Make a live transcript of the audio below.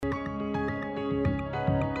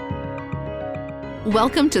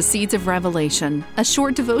Welcome to Seeds of Revelation, a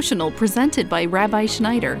short devotional presented by Rabbi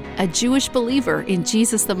Schneider, a Jewish believer in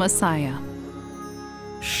Jesus the Messiah.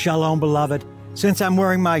 Shalom, beloved. Since I'm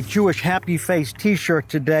wearing my Jewish happy face t-shirt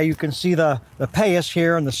today, you can see the payas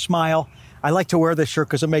here and the smile. I like to wear this shirt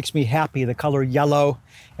because it makes me happy, the color yellow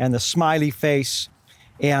and the smiley face.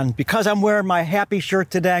 And because I'm wearing my happy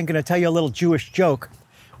shirt today, I'm going to tell you a little Jewish joke.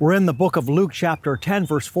 We're in the book of Luke chapter 10,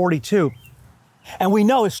 verse 42. And we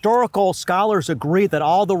know historical scholars agree that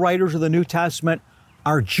all the writers of the New Testament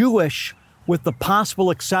are Jewish with the possible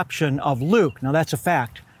exception of Luke. Now that's a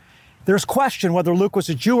fact. There's question whether Luke was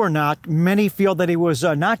a Jew or not. Many feel that he was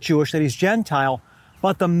not Jewish, that he's Gentile.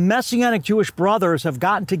 But the Messianic Jewish brothers have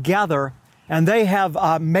gotten together and they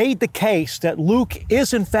have made the case that Luke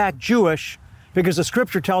is in fact Jewish because the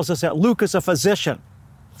scripture tells us that Luke is a physician.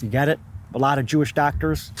 You get it? A lot of Jewish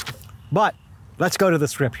doctors. But let's go to the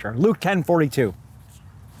scripture. Luke 10:42.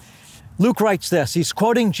 Luke writes this. He's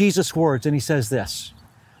quoting Jesus' words and he says this,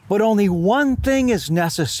 "But only one thing is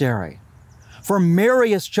necessary. For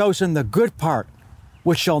Mary has chosen the good part,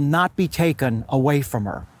 which shall not be taken away from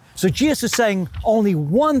her." So Jesus is saying only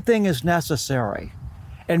one thing is necessary.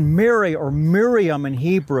 And Mary, or Miriam in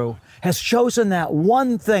Hebrew, has chosen that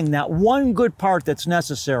one thing, that one good part that's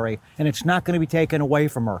necessary, and it's not going to be taken away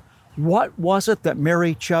from her. What was it that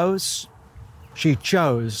Mary chose? She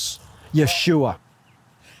chose Yeshua.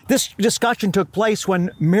 This discussion took place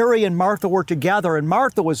when Mary and Martha were together, and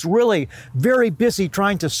Martha was really very busy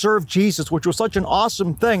trying to serve Jesus, which was such an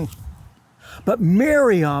awesome thing. But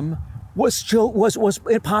Miriam was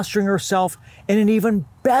posturing herself in an even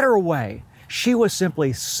better way. She was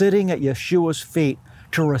simply sitting at Yeshua's feet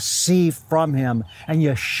to receive from him, and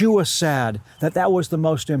Yeshua said that that was the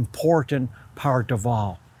most important part of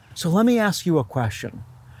all. So let me ask you a question.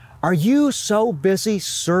 Are you so busy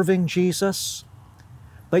serving Jesus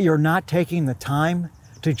that you're not taking the time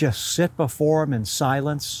to just sit before him in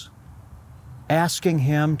silence, asking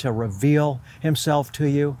him to reveal himself to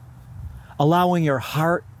you, allowing your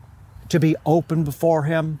heart to be open before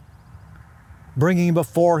him, bringing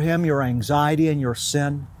before him your anxiety and your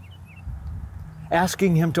sin,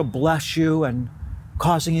 asking him to bless you and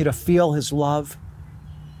causing you to feel his love?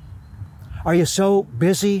 Are you so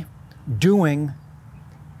busy doing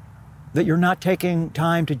that you're not taking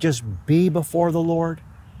time to just be before the Lord?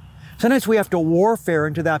 Sometimes we have to warfare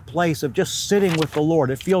into that place of just sitting with the Lord.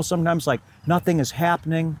 It feels sometimes like nothing is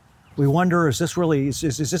happening. We wonder, is this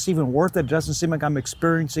even worth it? It doesn't seem like I'm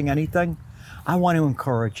experiencing anything. I want to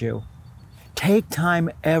encourage you. Take time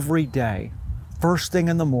every day, first thing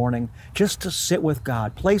in the morning, just to sit with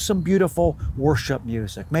God. Play some beautiful worship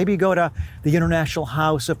music. Maybe go to the International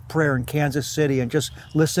House of Prayer in Kansas City and just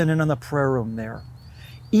listen in on the prayer room there.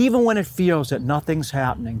 Even when it feels that nothing's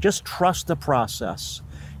happening, just trust the process.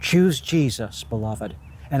 Choose Jesus, beloved.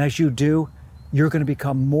 And as you do, you're going to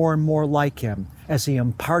become more and more like him as he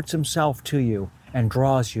imparts himself to you and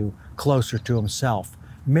draws you closer to himself.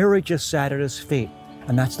 Mary just sat at his feet,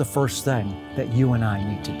 and that's the first thing that you and I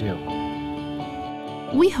need to do.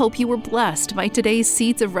 We hope you were blessed by today's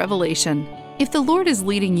Seeds of Revelation. If the Lord is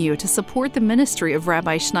leading you to support the ministry of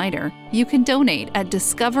Rabbi Schneider, you can donate at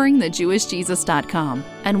discoveringthejewishjesus.com.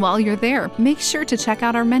 And while you're there, make sure to check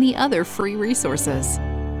out our many other free resources.